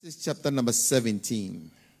This is chapter number 17,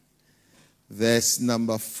 verse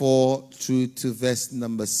number 4 through to verse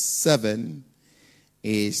number 7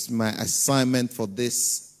 is my assignment for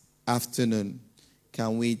this afternoon.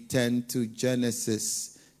 Can we turn to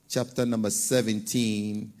Genesis chapter number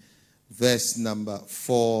 17, verse number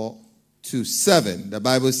 4 to 7. The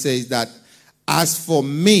Bible says that, as for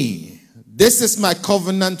me, this is my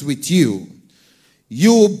covenant with you.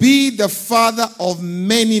 You will be the father of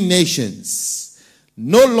many nations.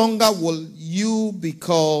 No longer will you be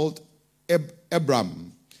called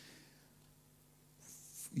Abram.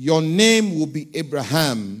 Your name will be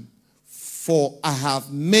Abraham, for I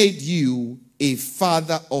have made you a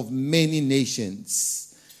father of many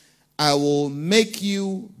nations. I will make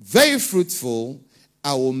you very fruitful.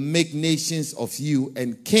 I will make nations of you,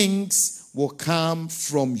 and kings will come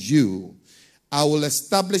from you. I will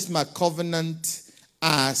establish my covenant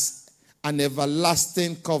as an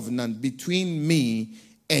everlasting covenant between me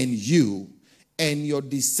and you and your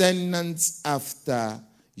descendants after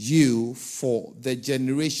you for the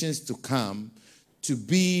generations to come, to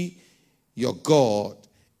be your God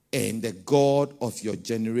and the God of your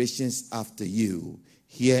generations after you.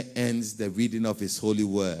 Here ends the reading of his holy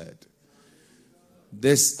word.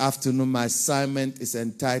 This afternoon, my assignment is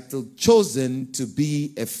entitled, Chosen to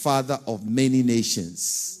be a Father of Many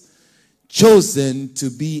Nations. Chosen to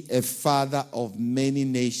be a father of many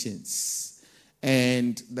nations.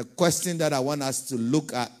 And the question that I want us to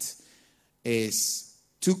look at is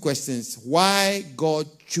two questions. Why God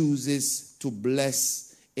chooses to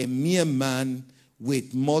bless a mere man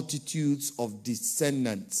with multitudes of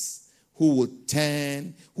descendants who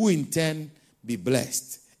in turn be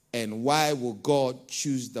blessed. And why will God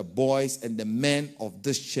choose the boys and the men of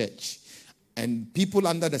this church and people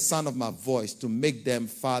under the sound of my voice to make them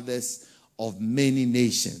fathers of many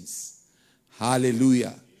nations?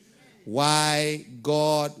 Hallelujah. Why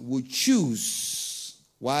God would choose.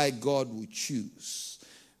 Why God would choose.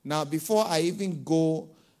 Now, before I even go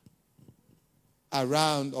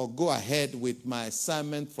around or go ahead with my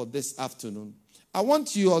assignment for this afternoon, I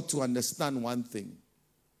want you all to understand one thing.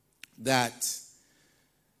 That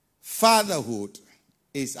fatherhood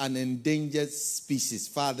is an endangered species.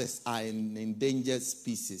 Fathers are an endangered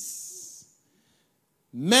species.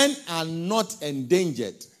 Men are not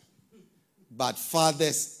endangered, but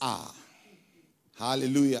fathers are.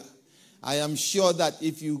 Hallelujah. I am sure that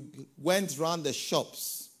if you went around the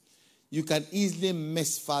shops, you can easily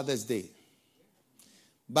miss Father's Day.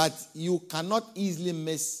 But you cannot easily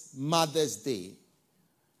miss Mother's Day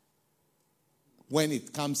when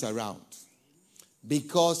it comes around.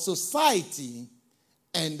 Because society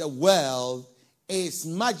and the world is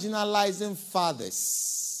marginalizing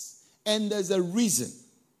fathers. And there's a reason.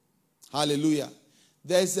 Hallelujah.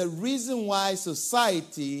 There's a reason why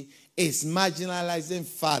society is marginalizing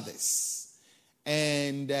fathers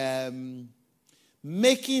and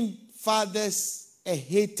making fathers a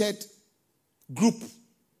hated group.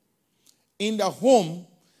 In the home,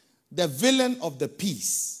 the villain of the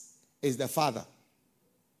piece is the father.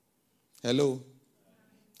 Hello?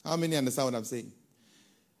 How many understand what I'm saying?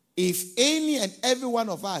 If any and every one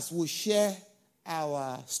of us will share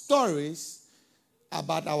our stories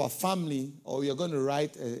about our family, or you're going to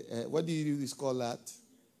write, what do you call that?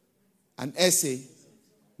 An essay.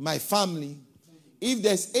 My family. If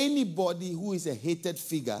there's anybody who is a hated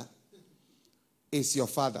figure, it's your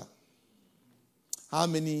father. How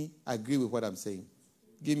many agree with what I'm saying?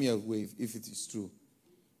 Give me a wave if it is true.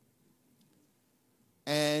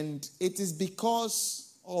 And it is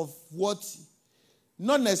because of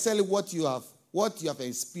not necessarily what you have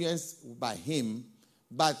experienced by him,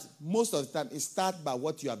 but most of the time it starts by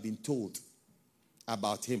what you have been told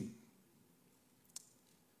about him.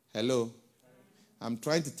 Hello? I'm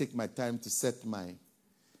trying to take my time to set my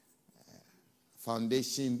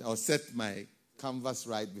foundation or set my canvas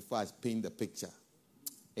right before I paint the picture.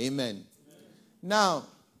 Amen. Now,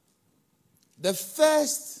 the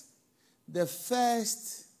first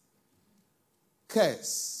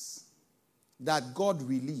curse that God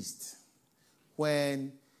released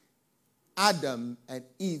when Adam and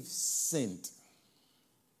Eve sinned,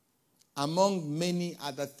 among many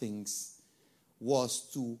other things, was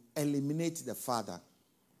to eliminate the father.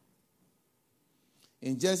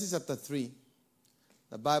 In Genesis chapter 3,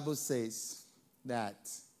 the Bible says that,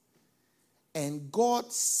 and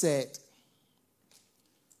God said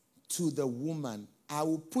to the woman, I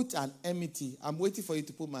will put an enmity. I'm waiting for you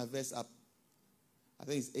to put my verse up. I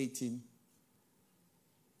think it's 18.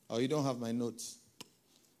 Oh, you don't have my notes.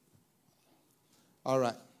 All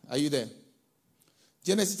right. Are you there?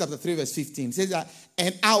 Genesis chapter 3 verse 15 says that,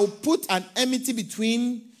 and I will put an enmity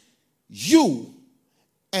between you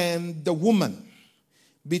and the woman,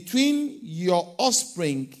 between your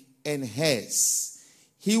offspring and hers.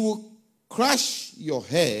 He will crush your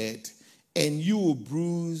head, and you will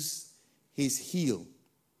bruise his heel.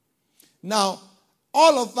 Now,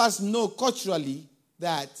 all of us know culturally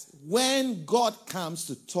that when God comes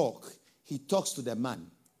to talk, he talks to the man.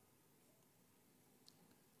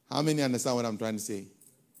 How many understand what I'm trying to say?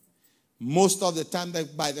 Most of the time,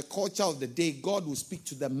 by the culture of the day, God will speak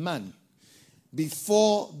to the man.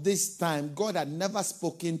 Before this time, God had never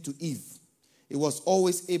spoken to Eve. It was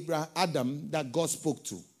always Adam that God spoke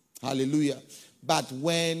to. Hallelujah. But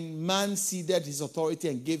when man ceded his authority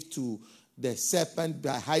and gave to the serpent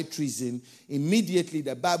by high treason, immediately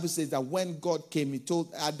the Bible says that when God came, he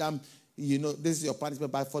told Adam, this is your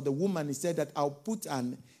punishment. But for the woman, he said that I'll put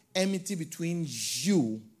an enmity between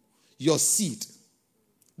you, your seed.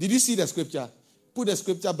 Did you see the scripture? Put the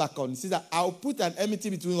scripture back on. It says that I'll put an enmity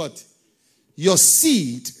between what? Your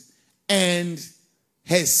seed and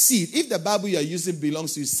her seed. If the Bible you are using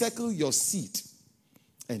belongs to you, circle your seed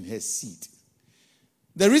and her seed.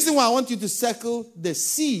 The reason why I want you to circle the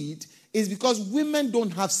seed is because women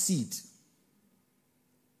don't have seed.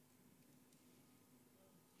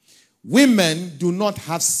 Women do not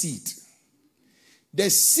have seed. The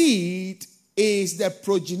seed is the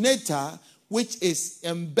progenitor which is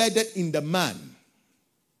embedded in the man.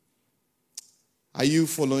 Are you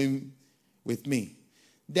following with me?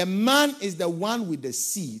 The man is the one with the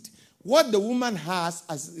seed. What the woman has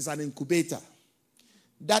is an incubator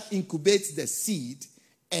that incubates the seed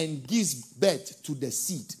and gives birth to the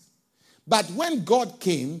seed. But when God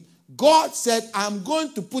came, God said, I'm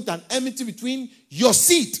going to put an enmity between your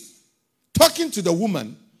seed, talking to the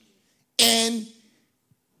woman, and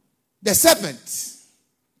the serpent,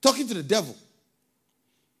 talking to the devil.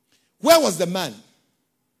 Where was the man?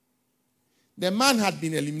 The man had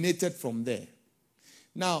been eliminated from there.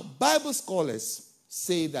 Now, Bible scholars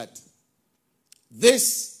say that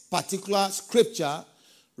this particular scripture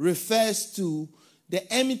refers to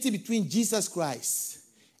the enmity between Jesus Christ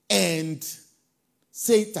and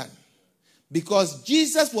Satan. Because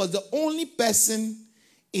Jesus was the only person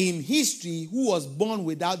in history who was born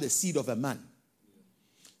without the seed of a man.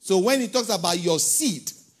 So when he talks about your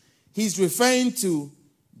seed, he's referring to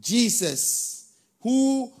Jesus,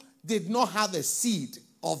 who did not have a seed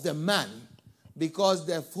of the man because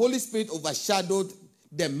the Holy Spirit overshadowed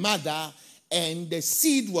the mother and the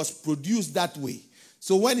seed was produced that way.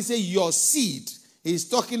 So when he says your seed, he's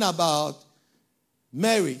talking about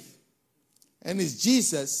Mary, and it's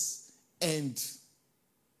Jesus and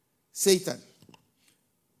Satan.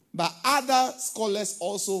 But other scholars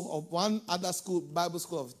also, of one other school, Bible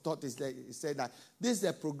school of thought, said that this is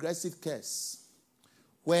a progressive curse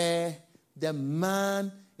where the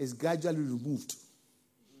man is gradually removed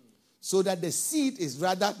so that the seed is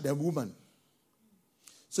rather the woman.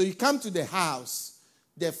 So you come to the house,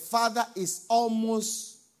 the father is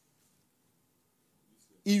almost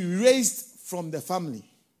erased from the family.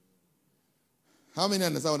 How many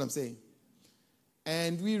understand what I'm saying?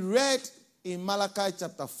 And we read in Malachi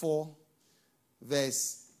chapter 4,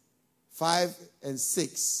 verse 5 and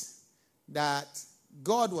 6, that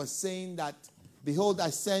God was saying that, behold, I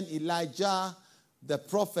send Elijah the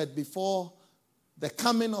prophet before the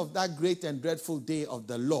coming of that great and dreadful day of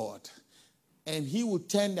the Lord. And he will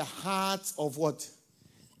turn the hearts of what?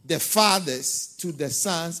 The fathers to the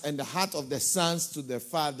sons, and the heart of the sons to the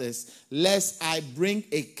fathers, lest I bring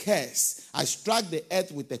a curse. I strike the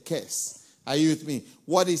earth with a curse. Are you with me?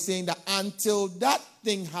 What he's saying, that until that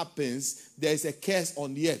thing happens, there is a curse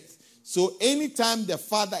on the earth. So anytime the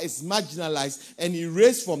father is marginalized and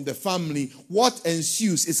erased from the family, what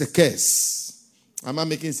ensues is a curse. Am I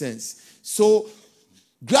making sense? So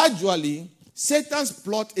gradually, Satan's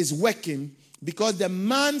plot is working because the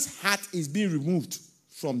man's heart is being removed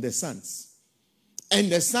from the sons.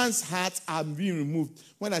 And the sons' hearts are being removed.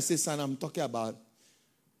 When I say son, I'm talking about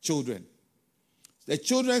children. The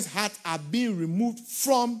children's hearts are being removed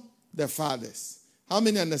from the fathers. How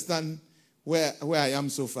many understand where I am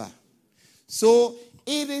so far? So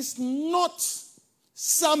it is not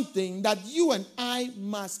something that you and I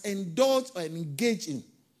must indulge or engage in.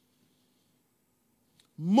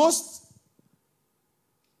 Most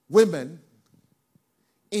women,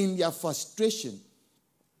 in their frustration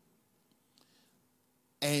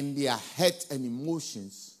and their hurt and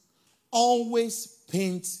emotions, always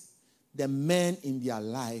paint the men in their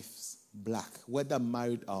lives black, whether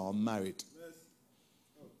married or unmarried.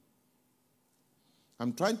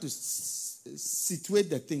 I'm trying to situate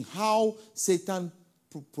the thing, how Satan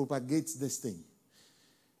propagates this thing.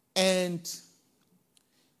 And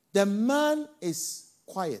the man is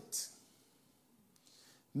quiet.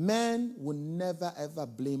 Men will never ever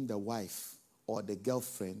blame the wife or the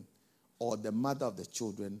girlfriend or the mother of the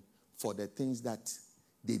children for the things that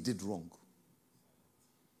they did wrong.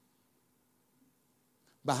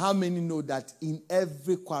 But how many know that in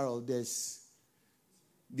every quarrel there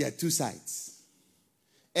are two sides?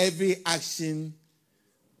 Every action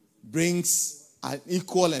brings an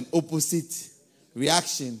equal and opposite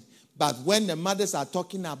reaction. But when the mothers are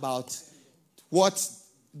talking about what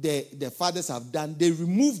the fathers have done, they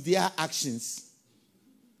remove their actions.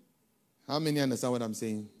 How many understand what I'm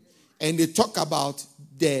saying? And they talk about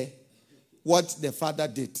what the father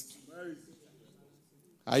did.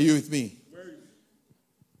 Are you with me?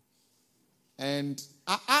 And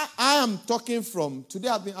I am talking from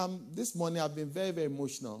today. This morning I've been very, very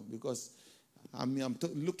emotional because I'm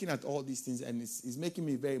looking at all these things, and it's making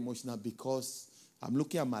me very emotional because I'm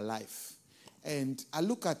looking at my life. And I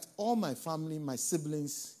look at all my family, my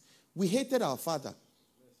siblings. We hated our father.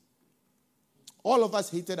 All of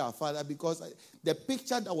us hated our father because the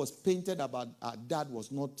picture that was painted about our dad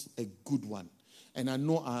was not a good one. And I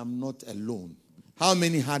know I am not alone. How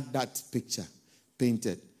many had that picture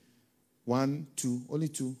painted? 1, 2,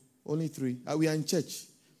 only 3. We are in church.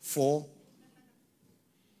 4.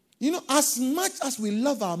 You know, as much as we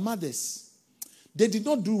love our mothers, they did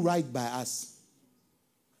not do right by us.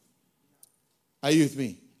 Are you with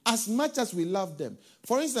me? As much as we love them.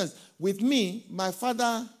 For instance, with me, my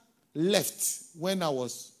father left when I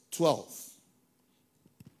was 12.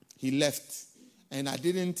 He left. And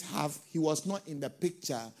he was not in the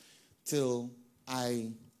picture till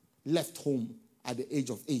I left home at the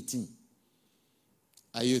age of 18.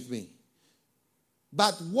 Are you with me?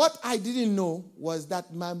 But what I didn't know was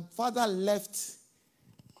that my father left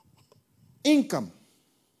income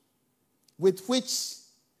with which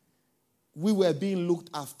we were being looked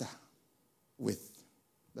after with.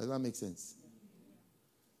 Does that make sense?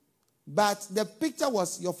 But the picture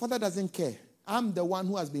was, your father doesn't care. I'm the one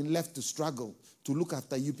who has been left to struggle to look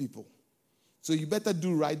after you people. So you better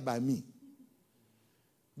do right by me.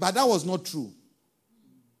 But that was not true.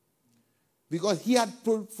 Because he had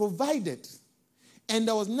provided. And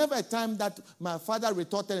there was never a time that my father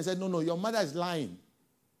retorted and said, no, your mother is lying.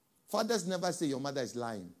 Fathers never say your mother is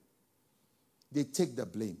lying. They take the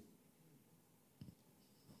blame.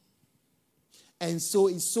 And so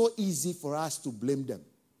it's so easy for us to blame them.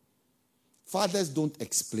 Fathers don't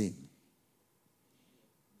explain.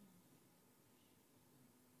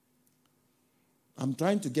 I'm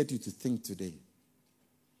trying to get you to think today.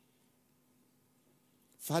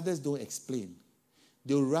 Fathers don't explain.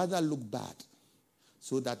 They will rather look bad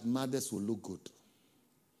so that mothers will look good.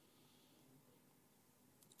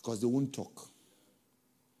 Because they won't talk.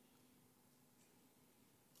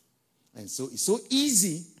 And so it's so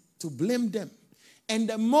easy to blame them. And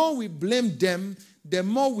the more we blame them, the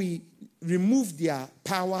more we remove their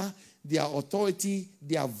power, their authority,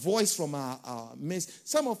 their voice from our midst.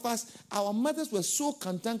 Some of us, our mothers were so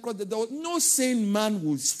cantankerous that there was no sane man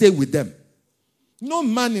would stay with them. No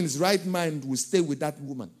man in his right mind will stay with that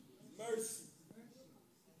woman. Mercy.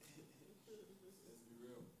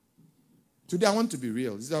 Today I want to be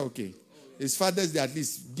real. Is that okay? It's Father's Day, at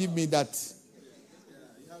least give me that.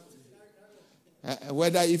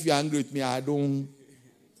 Whether if you're angry with me, I don't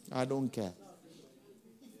care.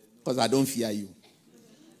 Because I don't fear you.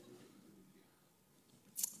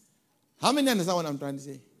 How many understand what I'm trying to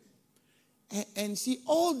say? And see,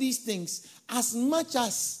 all these things, as much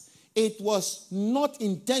as it was not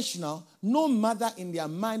intentional, no mother in their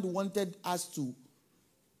mind wanted us to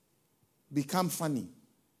become funny.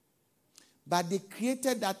 But they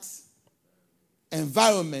created that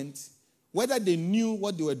environment, whether they knew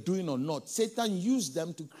what they were doing or not. Satan used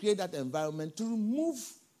them to create that environment to remove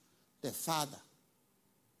the father.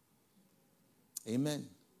 Amen.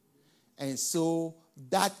 And so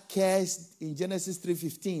that curse in Genesis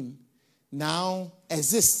 3:15 now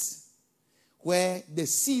exists, where the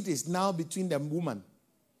seed is now between the woman.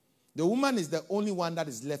 The woman is the only one that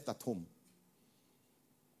is left at home.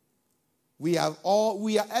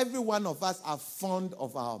 Every one of us are fond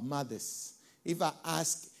of our mothers. If I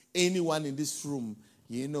ask anyone in this room,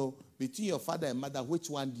 between your father and mother, which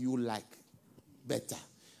one do you like better?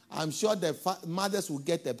 I'm sure the mothers will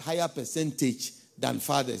get a higher percentage than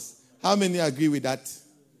fathers. How many agree with that?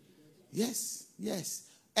 Yes.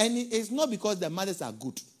 And it's not because the mothers are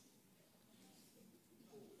good.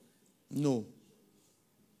 No.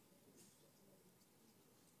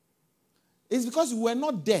 It's because we were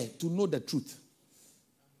not there to know the truth.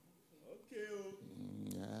 Okay.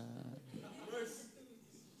 Yeah.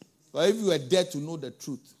 But if you were there to know the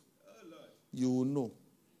truth, you will know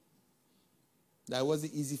that it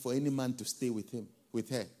wasn't easy for any man to stay with him. with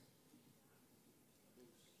her.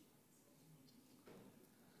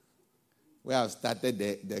 Where I've started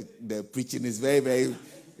the preaching is very, very...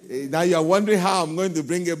 Now you're wondering how I'm going to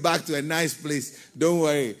bring it back to a nice place. Don't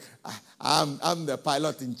worry. I'm the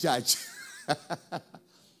pilot in charge.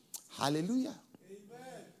 Hallelujah.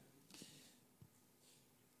 Amen.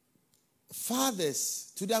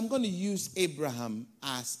 Fathers, today I'm going to use Abraham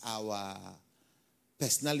as our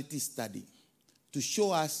personality study to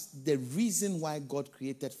show us the reason why God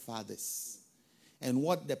created fathers and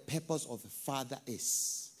what the purpose of a father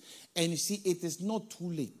is. And you see, it is not too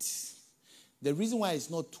late. The reason why it's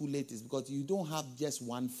not too late is because you don't have just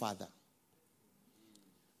one father.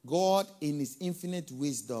 God, in his infinite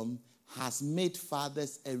wisdom, has made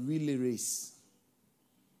fathers a relay race.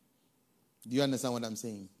 Do you understand what I'm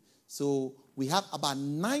saying? So we have about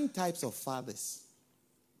 9 types of fathers.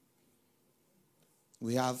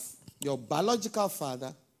 We have your biological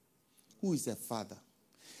father, who is a father.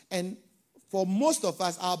 And for most of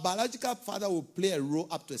us, our biological father will play a role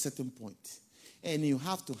up to a certain point. And you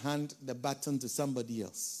have to hand the baton to somebody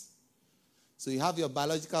else. So you have your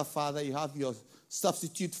biological father, you have your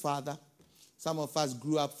substitute father. Some of us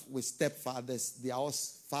grew up with stepfathers. They are all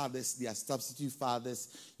fathers, they are substitute fathers.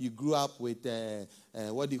 You grew up with,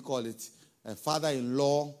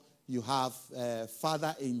 father-in-law. You have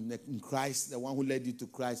father in Christ, the one who led you to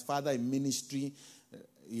Christ, father in ministry.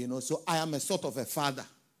 So I am a sort of a father.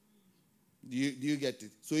 Do you get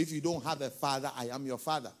it? So if you don't have a father, I am your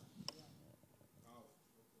father.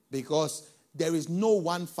 Because there is no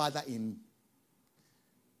one father in...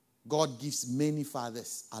 God gives many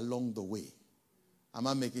fathers along the way. Am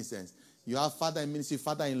I making sense? You have father in ministry,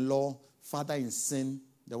 father-in-law, father in sin,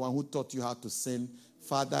 the one who taught you how to sin,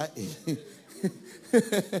 father in...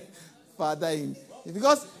 father in...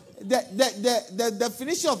 Because the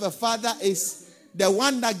definition of a father is the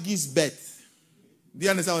one that gives birth. Do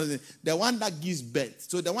you understand what I'm saying? The one that gives birth.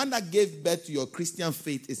 So the one that gave birth to your Christian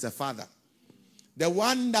faith is a father. The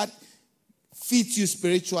one that feeds you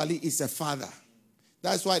spiritually is a father.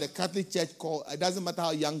 That's why the Catholic Church it doesn't matter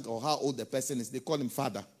how young or how old the person is, they call him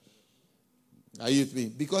father. Are you with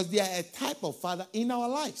me? Because they are a type of father in our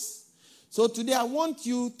lives. So today I want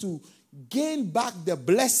you to gain back the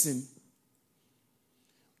blessing.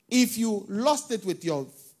 If you lost it with your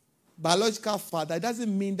biological father, it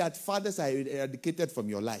doesn't mean that fathers are eradicated from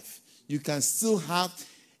your life. You can still have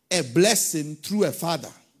a blessing through a father.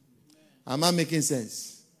 Am I making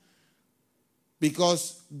sense?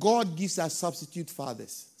 Because God gives us substitute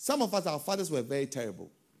fathers. Some of us, our fathers were very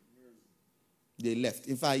terrible. They left.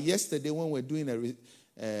 In fact, yesterday when we were doing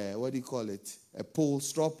a poll,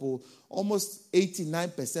 straw poll, almost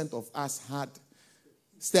 89% of us had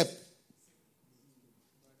step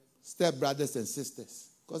brothers and sisters.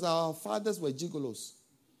 Because our fathers were gigolos.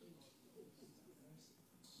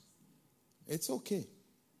 It's okay.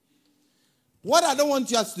 What I don't want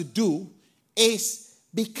you to do is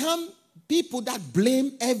become people that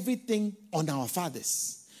blame everything on our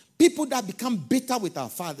fathers. People that become bitter with our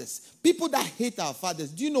fathers. People that hate our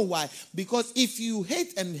fathers. Do you know why? Because if you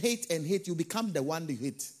hate and hate and hate, you become the one you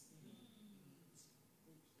hate.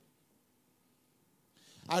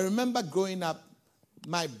 I remember growing up,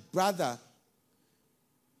 my brother,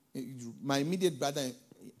 my immediate brother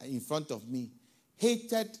in front of me,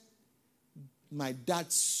 hated my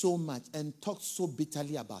dad so much and talked so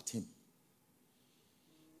bitterly about him.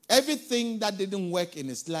 Everything that didn't work in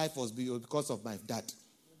his life was because of my dad.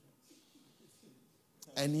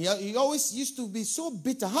 And he always used to be so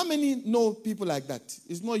bitter. How many know people like that?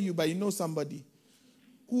 It's not you, but you know somebody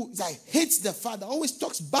who hates the father, always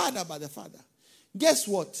talks bad about the father. Guess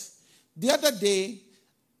what? The other day,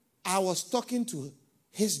 I was talking to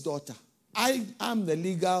his daughter. I am the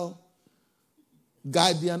legal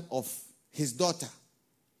guardian of his daughter.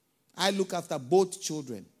 I look after both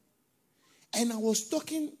children. And I was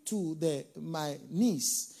talking to my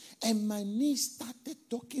niece. And my niece started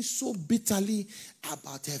talking so bitterly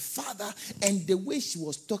about her father. And the way she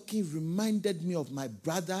was talking reminded me of my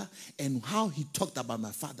brother and how he talked about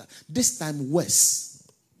my father. This time worse.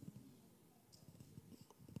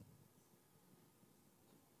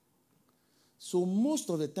 So most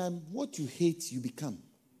of the time, what you hate, you become.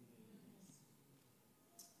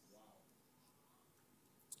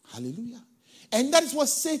 Hallelujah. And that is what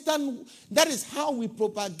Satan, that is how we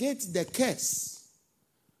propagate the curse.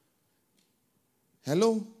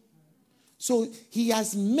 Hello? So he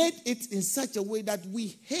has made it in such a way that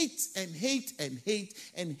we hate and hate and hate,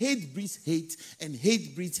 and hate breeds hate, and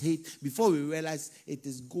hate breeds hate, before we realize it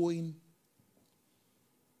is going.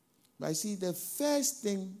 But I see, the first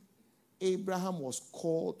thing Abraham was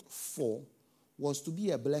called for was to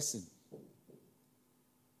be a blessing.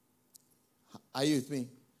 Are you with me?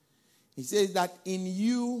 He says that in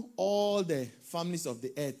you all the families of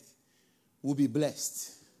the earth will be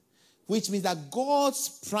blessed. Which means that God's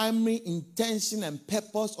primary intention and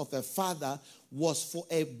purpose of a father was for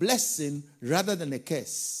a blessing rather than a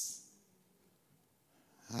curse.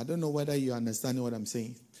 I don't know whether you understand what I'm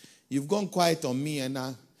saying. You've gone quiet on me, and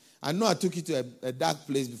I know I took you to a dark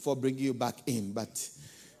place before bringing you back in, but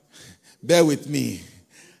bear with me.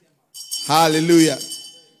 Hallelujah.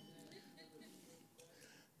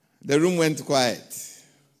 The room went quiet.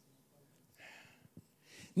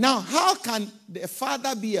 Now, how can the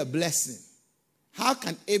father be a blessing? How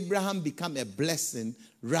can Abraham become a blessing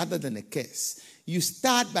rather than a curse? You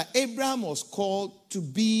start by Abraham was called to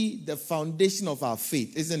be the foundation of our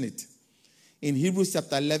faith, isn't it? In Hebrews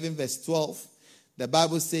chapter 11, verse 12, the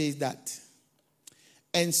Bible says that,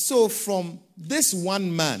 and so from this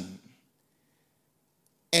one man,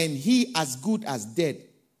 and he as good as dead,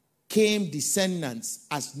 came descendants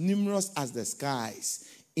as numerous as the skies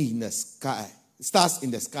in the sky, stars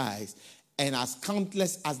in the skies, and as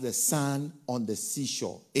countless as the sand on the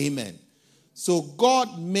seashore. Amen. So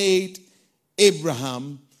God made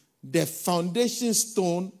Abraham the foundation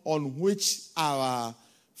stone on which our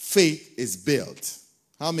faith is built.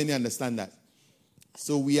 How many understand that?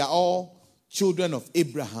 So we are all children of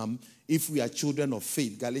Abraham if we are children of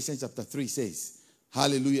faith. Galatians chapter 3 says.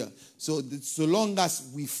 Hallelujah. So long as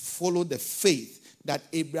we follow the faith that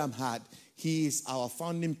Abraham had, he is our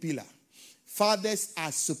founding pillar. Fathers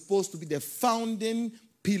are supposed to be the founding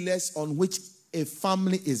pillars on which a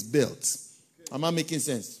family is built. Am I making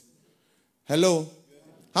sense? Hello?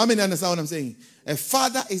 How many understand what I'm saying? A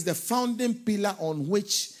father is the founding pillar on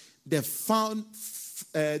which the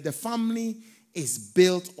family is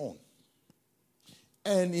built on.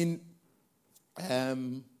 And in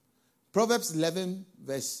Proverbs 11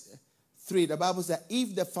 verse 3, the Bible says,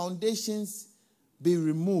 if the foundations be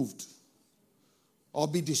removed or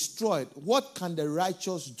be destroyed, what can the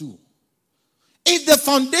righteous do? If the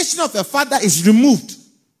foundation of a father is removed,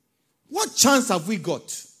 what chance have we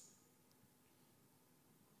got?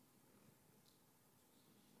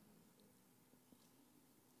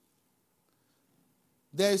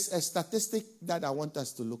 There is a statistic that I want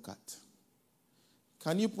us to look at.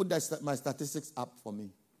 Can you put my statistics up for me?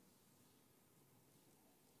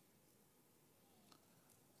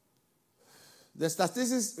 The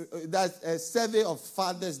statistics that a survey of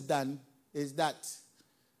fathers done is that,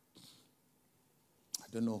 I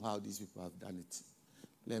don't know how these people have done it.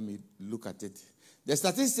 Let me look at it. The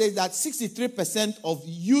statistics say that 63% of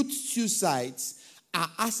youth suicides are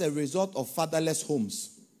as a result of fatherless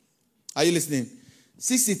homes. Are you listening?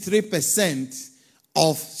 63%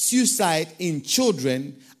 of suicide in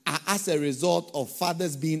children are as a result of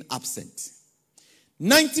fathers being absent.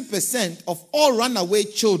 90% of all runaway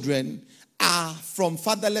children are from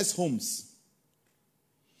fatherless homes.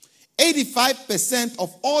 85%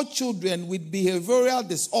 of all children with behavioral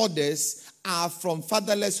disorders are from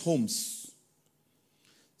fatherless homes.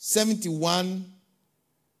 71%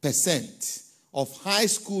 of high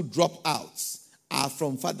school dropouts are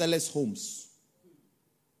from fatherless homes.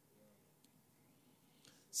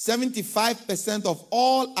 75% of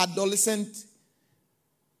all adolescent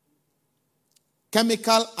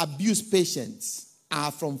chemical abuse patients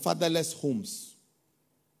are from fatherless homes.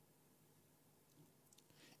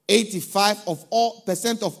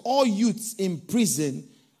 85% of all youths in prison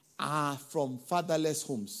are from fatherless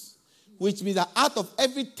homes. Which means that out of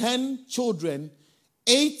every 10 children,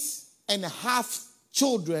 8.5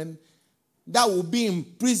 children that will be in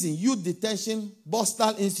prison, youth detention,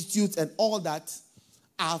 Boston Institute, and all that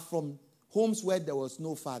are from homes where there was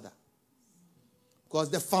no father. Because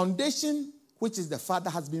the foundation, which is the father,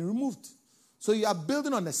 has been removed. So you are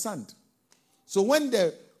building on the sand. So when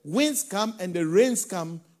the winds come and the rains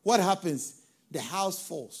come, what happens? The house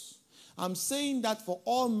falls. I'm saying that for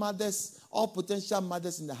all mothers, all potential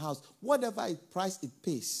mothers in the house, whatever price it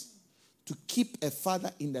pays to keep a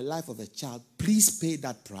father in the life of a child, please pay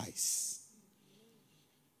that price.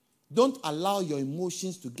 Don't allow your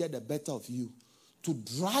emotions to get the better of you, to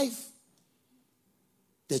drive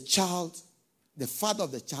the child, the father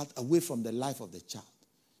of the child, away from the life of the child,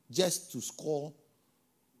 just to score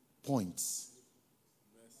points.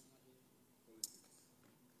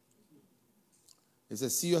 It's a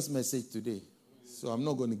serious message today, so I'm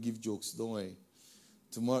not going to give jokes. Don't worry.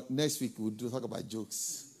 Next week we'll talk about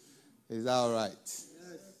jokes. Is that all right? Yes.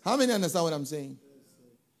 How many understand what I'm saying? Yes,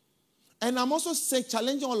 and I'm also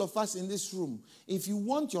challenging all of us in this room. If you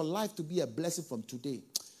want your life to be a blessing from today,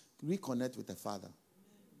 reconnect with the Father.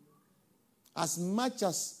 As much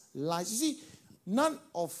as life, you see, None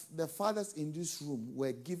of the fathers in this room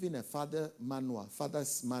were given a father's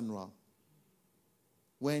manual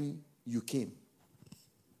when you came.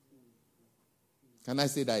 Can I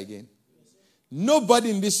say that again?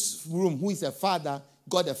 Nobody in this room who is a father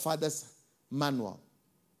got a father's manual.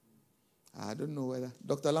 I don't know whether.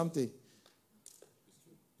 Dr. Lamte,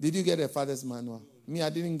 did you get a father's manual? Me, I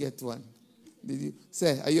didn't get one. Did you?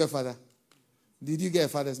 Say, are you a father? Did you get a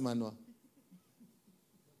father's manual?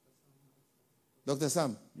 Dr.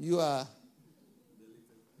 Sam, you are.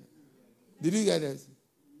 Did you get it?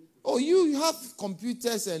 Oh, you have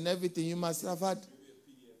computers and everything. You must have had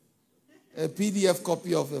a PDF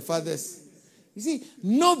copy of the father's. You see,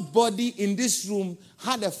 nobody in this room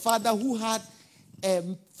had a father who had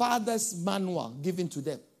a father's manual given to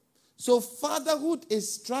them. So fatherhood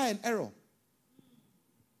is try and error.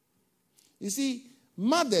 You see,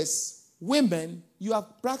 mothers, women, you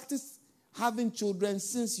have practiced having children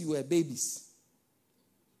since you were babies.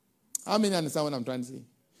 How many understand what I'm trying to say?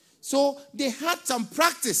 So they had some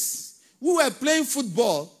practice. We were playing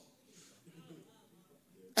football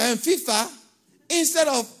and FIFA instead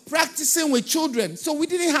of practicing with children. So we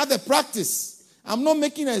didn't have the practice. I'm not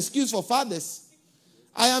making an excuse for fathers.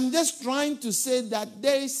 I am just trying to say that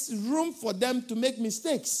there is room for them to make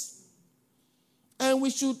mistakes. And we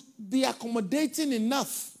should be accommodating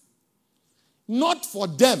enough. Not for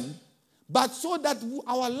them, but so that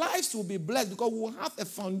our lives will be blessed, because we will have a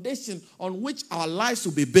foundation on which our lives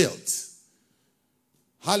will be built.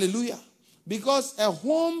 Hallelujah. Because a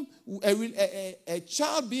home, a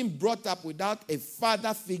child being brought up without a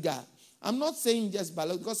father figure, I'm not saying just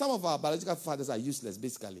biological, because some of our biological fathers are useless,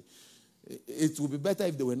 basically. It would be better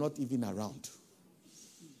if they were not even around.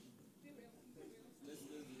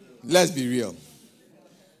 Let's be real.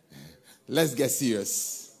 Let's get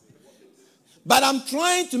serious. But I'm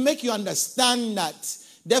trying to make you understand that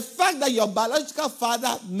the fact that your biological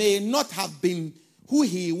father may not have been who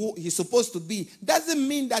he's supposed to be doesn't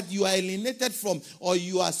mean that you are alienated from, or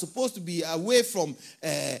you are supposed to be away from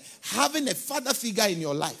having a father figure in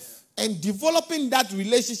your life and developing that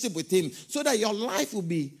relationship with him so that your life will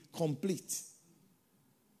be complete.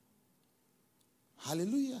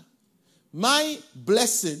 Hallelujah. My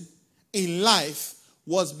blessing in life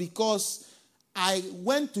was because I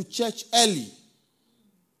went to church early.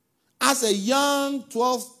 As a young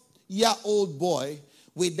 12-year-old boy,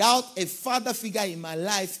 without a father figure in my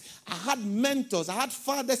life, I had mentors, I had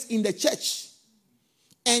fathers in the church.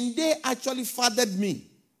 And they actually fathered me.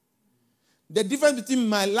 The difference between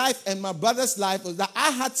my life and my brother's life was that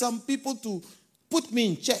I had some people to put me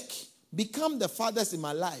in check, become the fathers in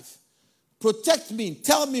my life, protect me,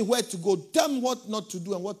 tell me where to go, tell me what not to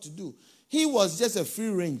do and what to do. He was just a free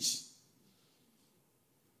range.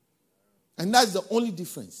 And that's the only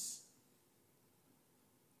difference.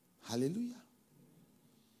 Hallelujah.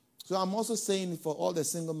 So I'm also saying for all the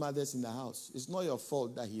single mothers in the house, it's not your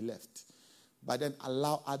fault that he left. But then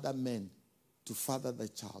allow other men to father the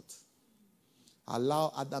child.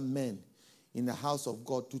 Allow other men in the house of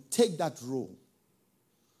God to take that role.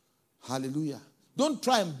 Hallelujah. Don't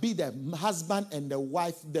try and be the husband and the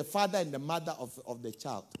wife, the father and the mother of the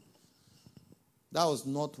child. That was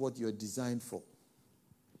not what you were designed for.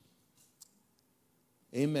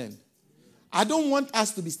 Amen. I don't want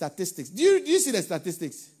us to be statistics. Do you see the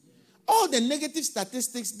statistics? All the negative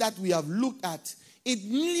statistics that we have looked at, it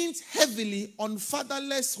leans heavily on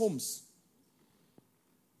fatherless homes.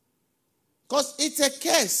 Because it's a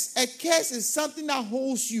curse. A curse is something that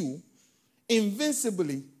holds you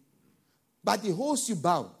invincibly, but it holds you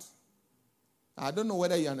bound. I don't know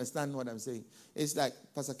whether you understand what I'm saying. It's like,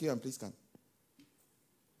 Pastor Kieran, please come.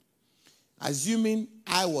 Assuming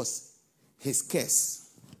I was his curse,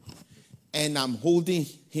 and I'm holding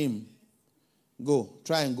him. Go,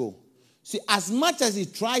 try and go. See, as much as he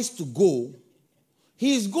tries to go,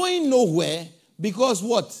 he is going nowhere because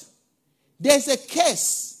what? There's a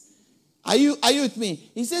curse. Are you with me?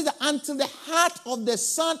 He says that until the heart of the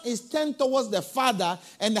son is turned towards the father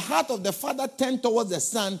and the heart of the father turned towards the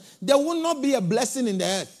son, there will not be a blessing in the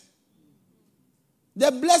earth. The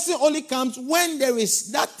blessing only comes when there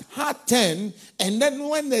is that heart turn, and then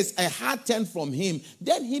when there's a heart turn from him,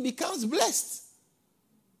 then he becomes blessed.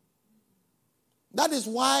 That is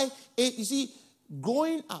why, you see,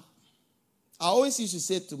 growing up, I always used to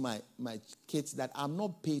say to my kids that I'm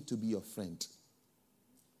not paid to be your friend.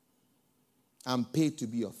 I'm paid to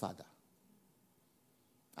be your father.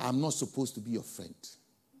 I'm not supposed to be your friend.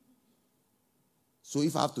 So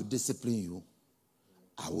if I have to discipline you,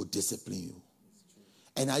 I will discipline you.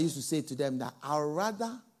 And I used to say to them that I'd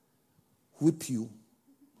rather whip you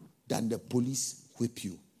than the police whip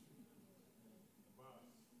you.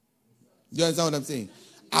 Do you understand what I'm saying?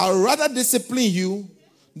 I'd rather discipline you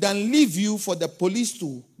than leave you for the police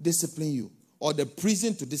to discipline you or the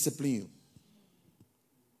prison to discipline you.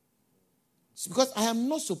 It's because I am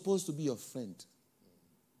not supposed to be your friend.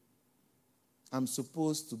 I'm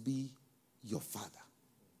supposed to be your father.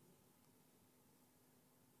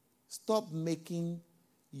 Stop making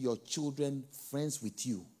your children friends with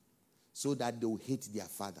you so that they will hate their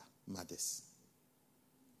father, mothers.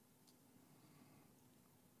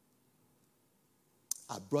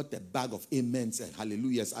 I brought a bag of amens and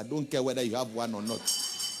hallelujahs. I don't care whether you have one or not.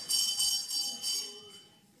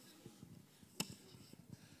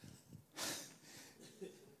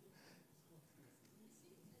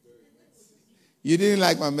 You didn't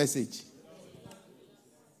like my message.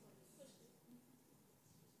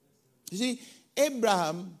 You see,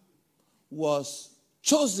 Abraham was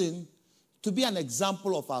chosen to be an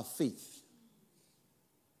example of our faith.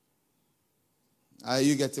 Are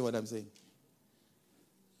you getting what I'm saying?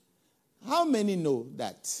 How many know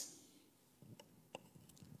that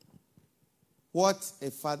what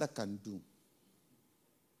a father can do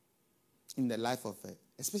in the life of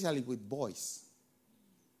especially with boys?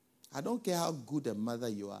 I don't care how good a mother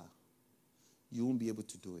you are, you won't be able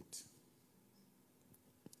to do it.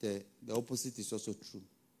 The opposite is also true.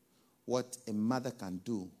 What a mother can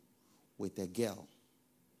do with a girl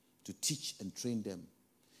to teach and train them,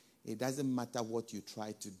 it doesn't matter what you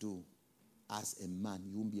try to do. As a man,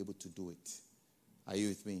 you won't be able to do it. Are you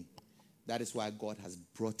with me? That is why God has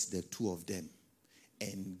brought the two of them.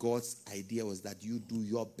 And God's idea was that you do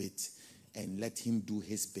your bit and let him do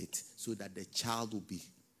his bit so that the child will be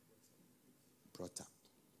brought up.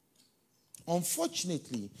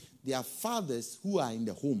 Unfortunately, there are fathers who are in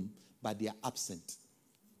the home, but they are absent.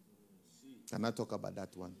 Can I talk about that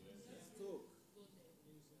one?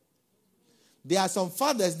 There are some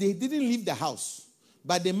fathers, they didn't leave the house.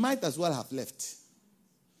 But they might as well have left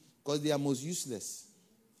because they are most useless.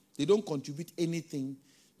 They don't contribute anything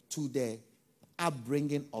to the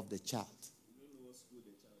upbringing of the child.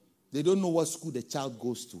 They don't know what school the child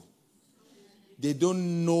goes to. They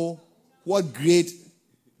don't know what grade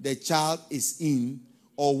the child is in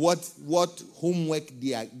or what homework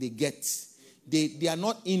they get. They are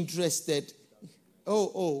not interested.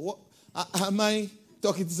 Am I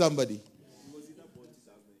talking to somebody?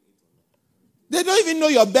 They don't even know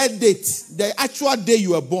your birth date, the actual day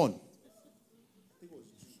you were born.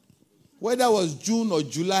 Whether it was June or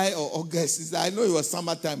July or August, I know it was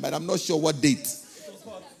summertime, but I'm not sure what date.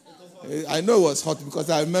 I know it was hot because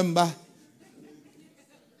I remember.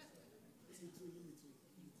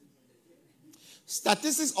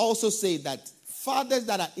 Statistics also say that fathers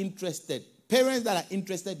that are interested, parents that are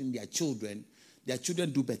interested in their children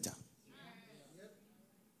do better.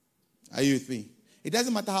 Are you with me? It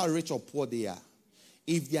doesn't matter how rich or poor they are.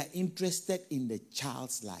 If they are interested in the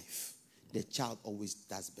child's life, the child always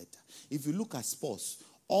does better. If you look at sports,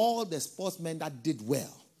 all the sportsmen that did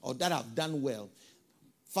well or that have done well,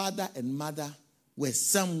 father and mother were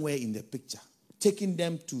somewhere in the picture, taking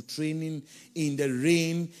them to training in the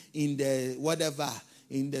rain, in the whatever,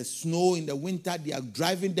 in the snow, in the winter. They are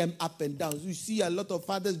driving them up and down. You see a lot of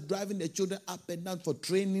fathers driving their children up and down for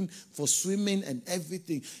training, for swimming and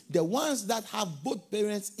everything. The ones that have both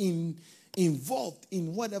parents involved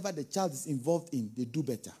in whatever the child is involved in, they do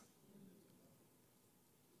better.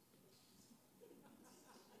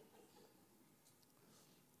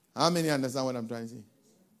 How many understand what I'm trying to say?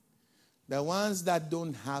 The ones that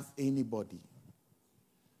don't have anybody,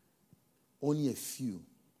 only a few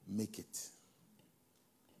make it.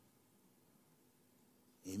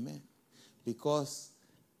 Amen. Because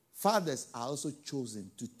fathers are also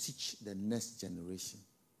chosen to teach the next generation.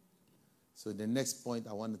 So the next point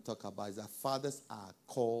I want to talk about is that fathers are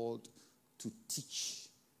called to teach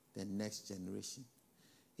the next generation.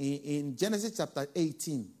 In Genesis chapter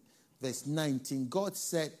 18, verse 19, God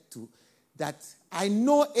said that I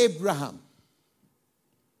know Abraham,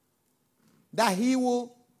 that he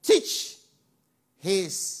will teach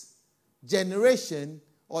his generation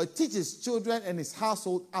or teach his children and his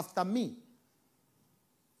household after me.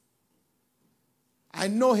 I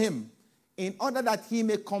know him in order that he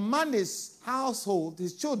may command his household,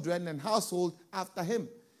 his children and household after him.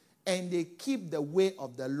 And they keep the way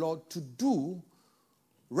of the Lord to do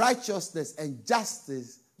righteousness and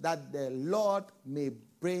justice, that the Lord may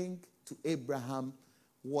bring to Abraham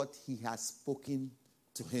what he has spoken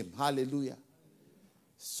to him. Hallelujah.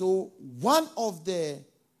 So one of the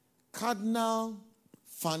cardinal,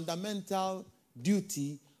 fundamental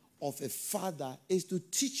duty of a father is to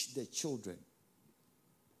teach the children.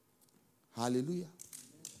 Hallelujah.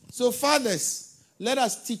 So fathers, let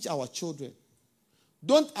us teach our children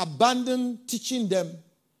Don't abandon teaching them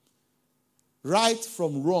right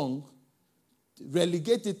from wrong.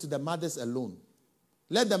 Relegate it to the mothers alone.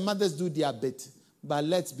 Let the mothers do their bit, but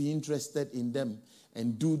let's be interested in them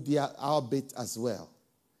and do our bit as well.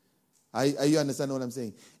 Are you understand what I'm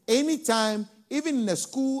saying? Anytime, even in a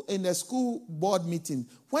school board meeting,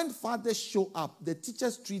 when fathers show up, the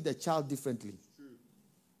teachers treat the child differently. True.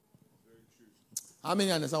 Very true. How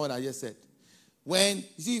many understand what I just said? When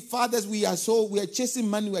you see fathers, we are chasing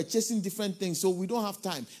money, we are chasing different things, so we don't have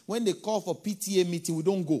time. When they call for PTA meeting, we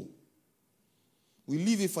don't go. We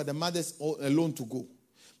leave it for the mothers alone to go.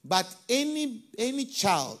 But any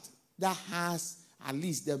child that has at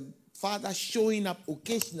least the father showing up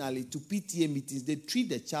occasionally to PTA meetings, they treat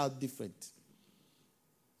the child different.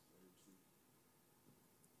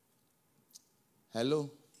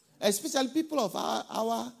 Hello? Especially people of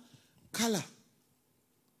our color.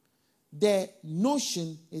 The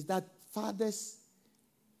notion is that fathers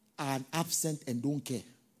are absent and don't care.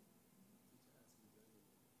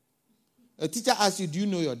 A teacher asks you, do you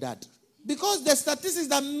know your dad? Because the statistics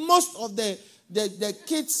that most of the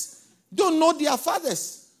kids don't know their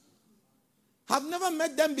fathers, have never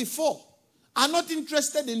met them before, are not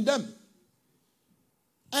interested in them.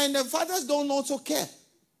 And the fathers don't also care.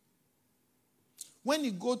 When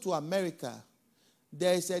you go to America,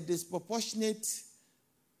 there is a disproportionate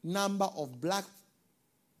number of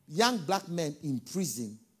young black men in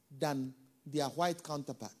prison than their white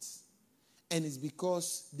counterparts. And it's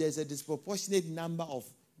because there's a disproportionate number of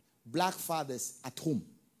black fathers at home.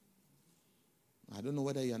 I don't know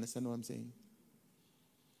whether you understand what I'm saying.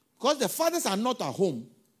 Because the fathers are not at home,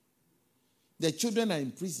 the children are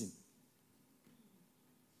in prison.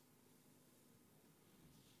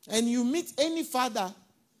 And you meet any father,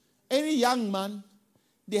 any young man,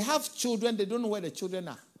 they have children, they don't know where the children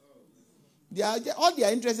are. All they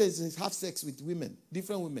are interested in is have sex with women,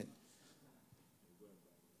 different women.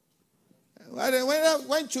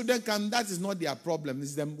 When children come, that is not their problem.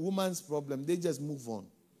 It's the woman's problem. They just move on.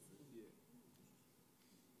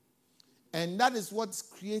 And that is what's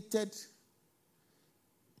created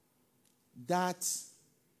that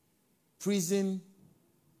prison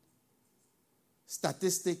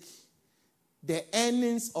statistic. The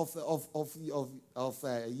earnings of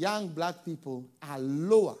young black people are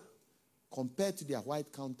lower compared to their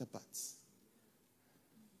white counterparts.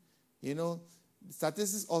 You know,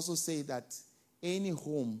 statistics also say that any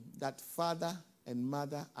home that father and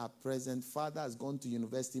mother are present, father has gone to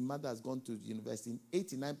university, mother has gone to university,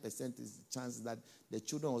 89% is the chance that the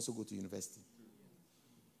children also go to university.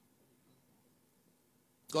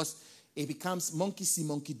 Because it becomes monkey see,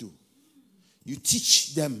 monkey do. You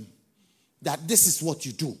teach them that this is what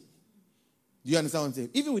you do. Do you understand what I'm saying?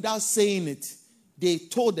 Even without saying it, they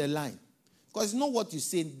toe the line. Because it's not what you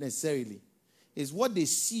say necessarily. It's what they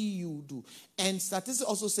see you do. And statistics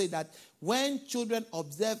also say that when children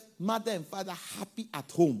observe mother and father happy at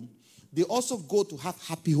home, they also go to have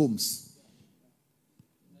happy homes.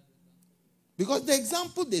 Because the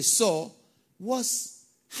example they saw was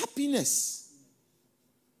happiness.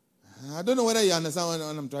 I don't know whether you understand what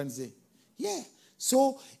I'm trying to say. Yeah.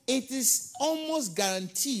 So it is almost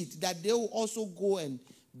guaranteed that they will also go and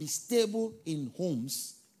be stable in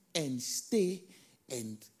homes and stay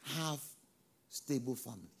and have stable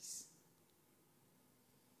families.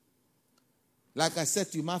 Like I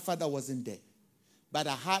said to you, my father wasn't there. But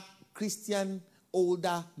I had Christian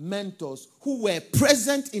older mentors who were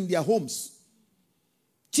present in their homes,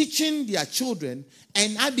 teaching their children,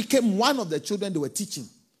 and I became one of the children they were teaching.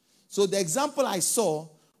 So the example I saw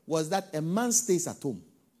was that a man stays at home,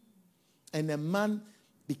 and a man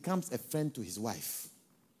becomes a friend to his wife,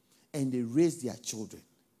 and they raise their children.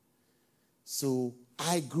 So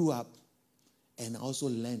I grew up and also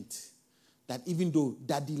learned that even though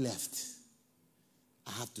daddy left,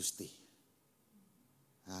 I have to stay.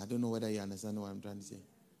 I don't know whether you understand what I'm trying to say.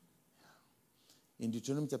 In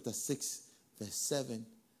Deuteronomy chapter 6, verse 7,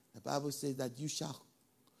 the Bible says that you shall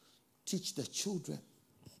teach the children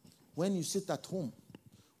when you sit at home,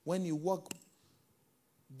 when you work,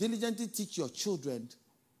 diligently teach your children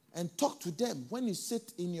and talk to them when you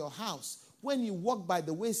sit in your house, when you walk by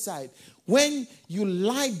the wayside, when you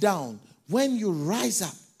lie down, when you rise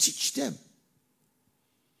up, teach them.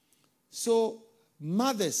 So,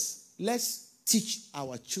 mothers, let's teach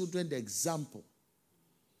our children the example.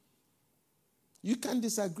 You can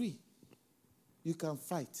disagree. You can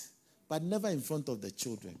fight, but never in front of the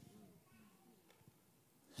children.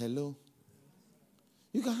 Hello?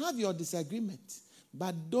 You can have your disagreement,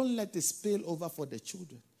 but don't let it spill over for the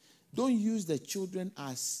children. Don't use the children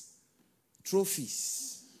as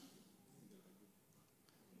trophies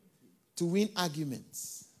to win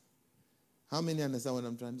arguments. How many understand what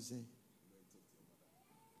I'm trying to say?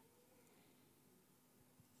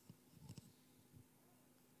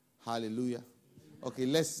 Hallelujah. Okay,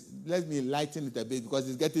 let me lighten it a bit because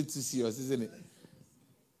it's getting too serious, isn't it?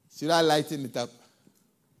 Should I lighten it up?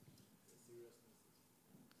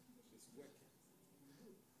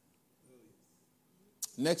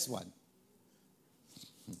 Next one.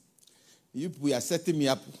 We are setting me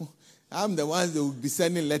up. I'm the ones that will be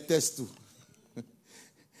sending letters to.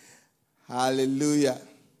 Hallelujah.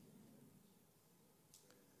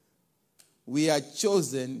 We are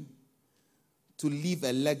chosen to leave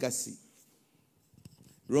a legacy.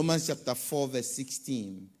 Romans chapter 4 verse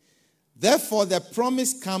 16. Therefore the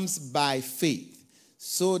promise comes by faith,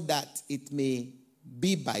 so that it may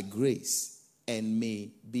be by grace and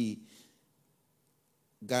may be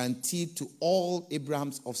guaranteed to all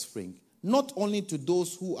Abraham's offspring, not only to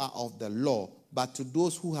those who are of the law, but to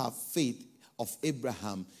those who have faith of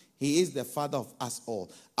Abraham. He is the father of us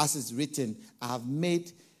all. As is written, I have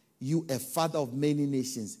made you a father of many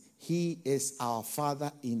nations. He is our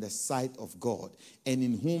father in the sight of God, and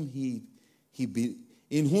in whom he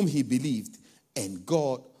believed, and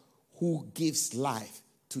God who gives life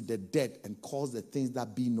to the dead and calls the things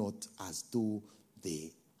that be not as though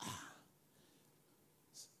they are.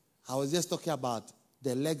 I was just talking about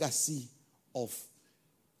the legacy of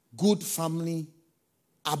good family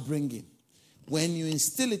upbringing. When you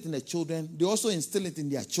instill it in the children, they also instill it in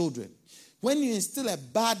their children. When you instill a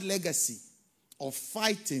bad legacy of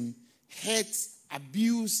fighting, hate,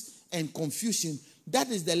 abuse, and confusion, that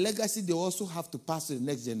is the legacy they also have to pass to the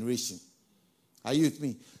next generation. Are you with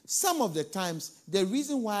me? Some of the times, the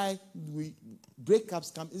reason why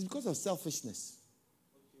breakups come is because of selfishness.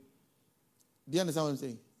 Do you understand what I'm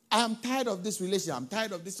saying? I'm tired of this relationship. I'm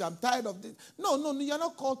tired of this. I'm tired of this. No, you're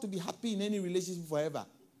not called to be happy in any relationship forever.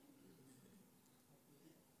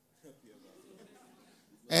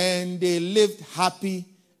 And they lived happy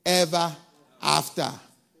ever after.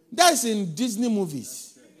 That's in Disney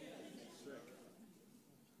movies.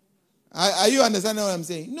 Are you understanding what I'm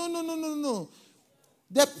saying? No.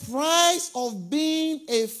 The price of being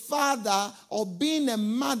a father or being a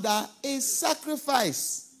mother is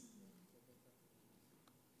sacrifice.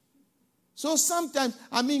 So sometimes,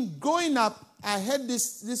 growing up, I heard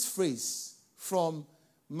this phrase from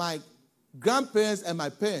my grandparents and my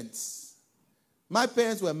parents. My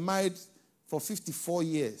parents were married for 54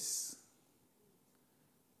 years.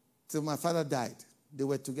 Till my father died. They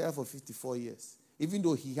were together for 54 years. Even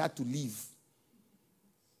though he had to leave.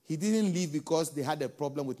 He didn't leave because they had a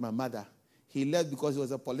problem with my mother. He left because he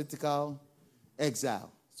was a political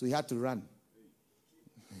exile. So he had to run.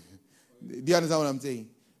 Do you understand what I'm saying?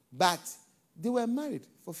 But they were married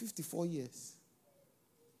for 54 years.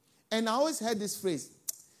 And I always heard this phrase,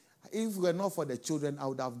 if it were not for the children, I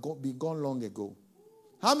would have been gone long ago.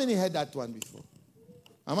 How many heard that one before?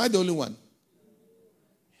 Am I the only one?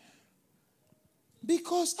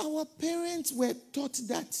 Because our parents were taught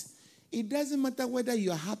that it doesn't matter whether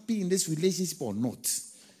you are happy in this relationship or not.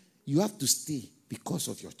 You have to stay because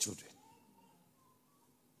of your children.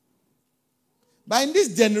 But in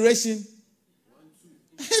this generation,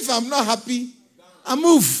 if I'm not happy, I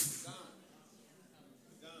move.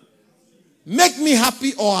 Make me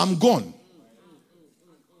happy or I'm gone.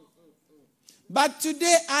 But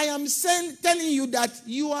today I am telling you that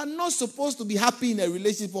you are not supposed to be happy in a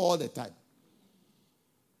relationship all the time.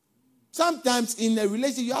 Sometimes in a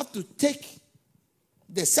relationship you have to take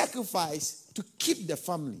the sacrifice to keep the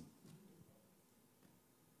family.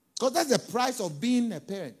 Because that's the price of being a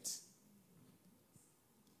parent.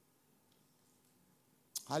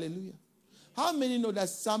 Hallelujah. How many know that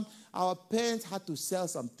our parents had to sell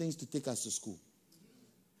some things to take us to school?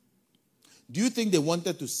 Do you think they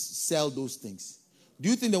wanted to sell those things? Do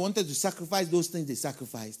you think they wanted to sacrifice those things they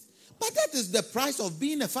sacrificed? But that is the price of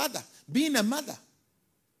being a father, being a mother.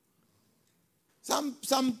 Some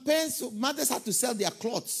parents, mothers had to sell their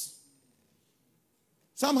clothes.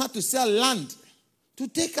 Some had to sell land to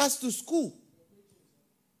take us to school.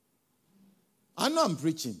 I know I'm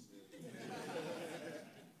preaching.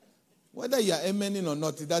 Whether you are amening or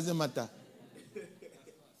not, it doesn't matter.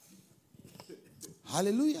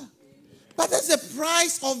 Hallelujah. But that's the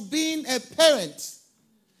price of being a parent.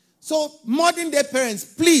 So will parents,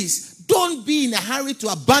 please don't be in a hurry to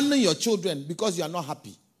abandon your children because you are not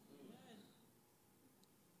happy.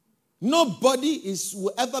 Nobody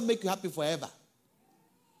will ever make you happy forever.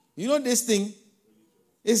 You know this thing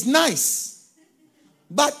is nice.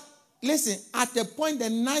 But listen, at a point the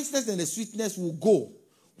niceness and the sweetness will go.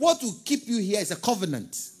 What will keep you here is a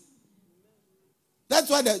covenant. That's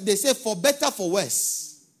why they say for better, for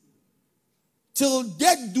worse. till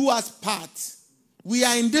death do us part. We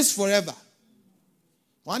are in this forever.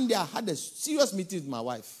 One day I had a serious meeting with my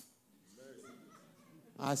wife.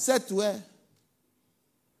 I said to her,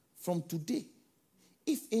 from today,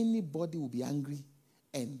 if anybody will be angry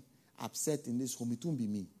and upset in this home, it won't be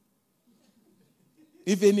me.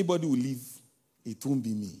 If anybody will leave, it won't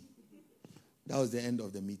be me. That was the end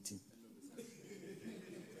of the meeting.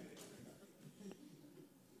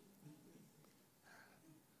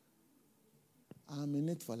 I'm in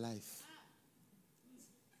it for life.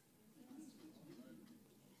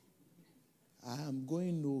 I am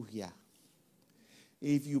going nowhere.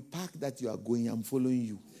 If you park that you are going, I'm following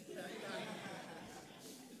you.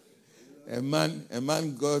 A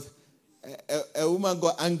woman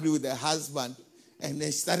got angry with her husband and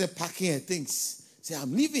then started packing her things. Say,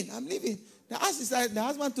 I'm leaving. The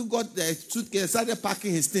husband took got the suitcase and started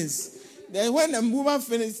packing his things. Then when the woman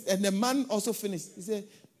finished and the man also finished,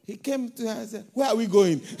 he came to her and said, where are we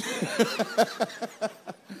going?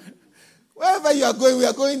 Wherever you are going, we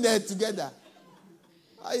are going there together.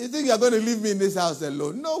 You think you are going to leave me in this house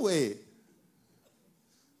alone? No way.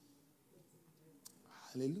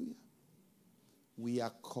 Hallelujah. We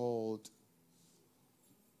are called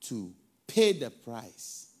to pay the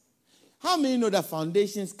price. How many know that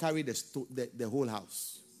foundations carry the whole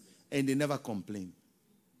house and they never complain?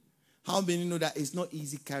 How many know that it's not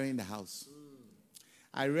easy carrying the house?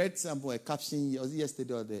 I read a caption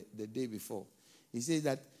yesterday or the day before. He says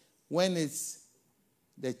that when it's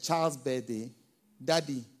the child's birthday,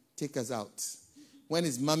 Daddy, take us out. When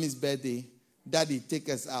it's Mommy's birthday, Daddy, take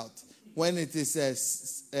us out. When it is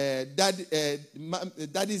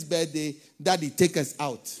Daddy's birthday, Daddy, take us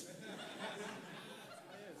out.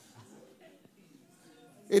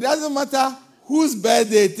 It doesn't matter whose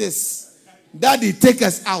birthday it is. Daddy, take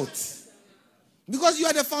us out. Because you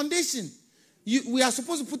are the foundation. We are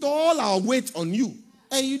supposed to put all our weight on you.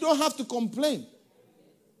 And you don't have to complain.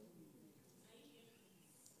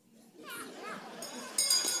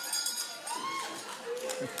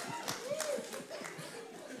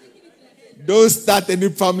 Don't start any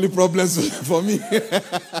family problems for me.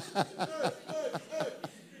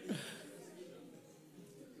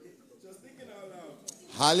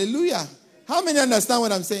 Hallelujah. How many understand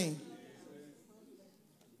what I'm saying?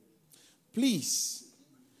 Please,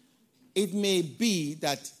 it may be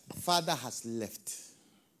that Father has left.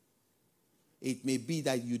 It may be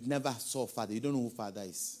that you never saw Father. You don't know who Father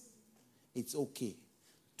is. It's okay.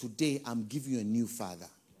 Today, I'm giving you a new Father.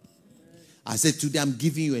 I said, today I'm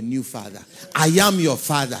giving you a new Father. I am your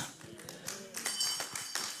Father.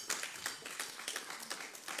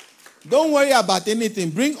 Don't worry about anything.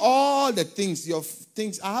 Bring all the things, your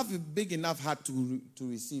things. I have a big enough heart to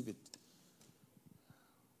receive it.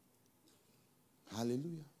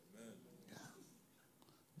 Hallelujah. Yeah.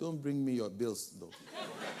 Don't bring me your bills, though.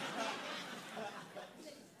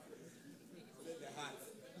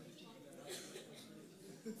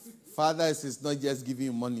 Father is not just giving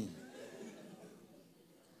you money.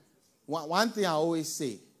 One thing I always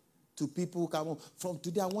say to people who come home, from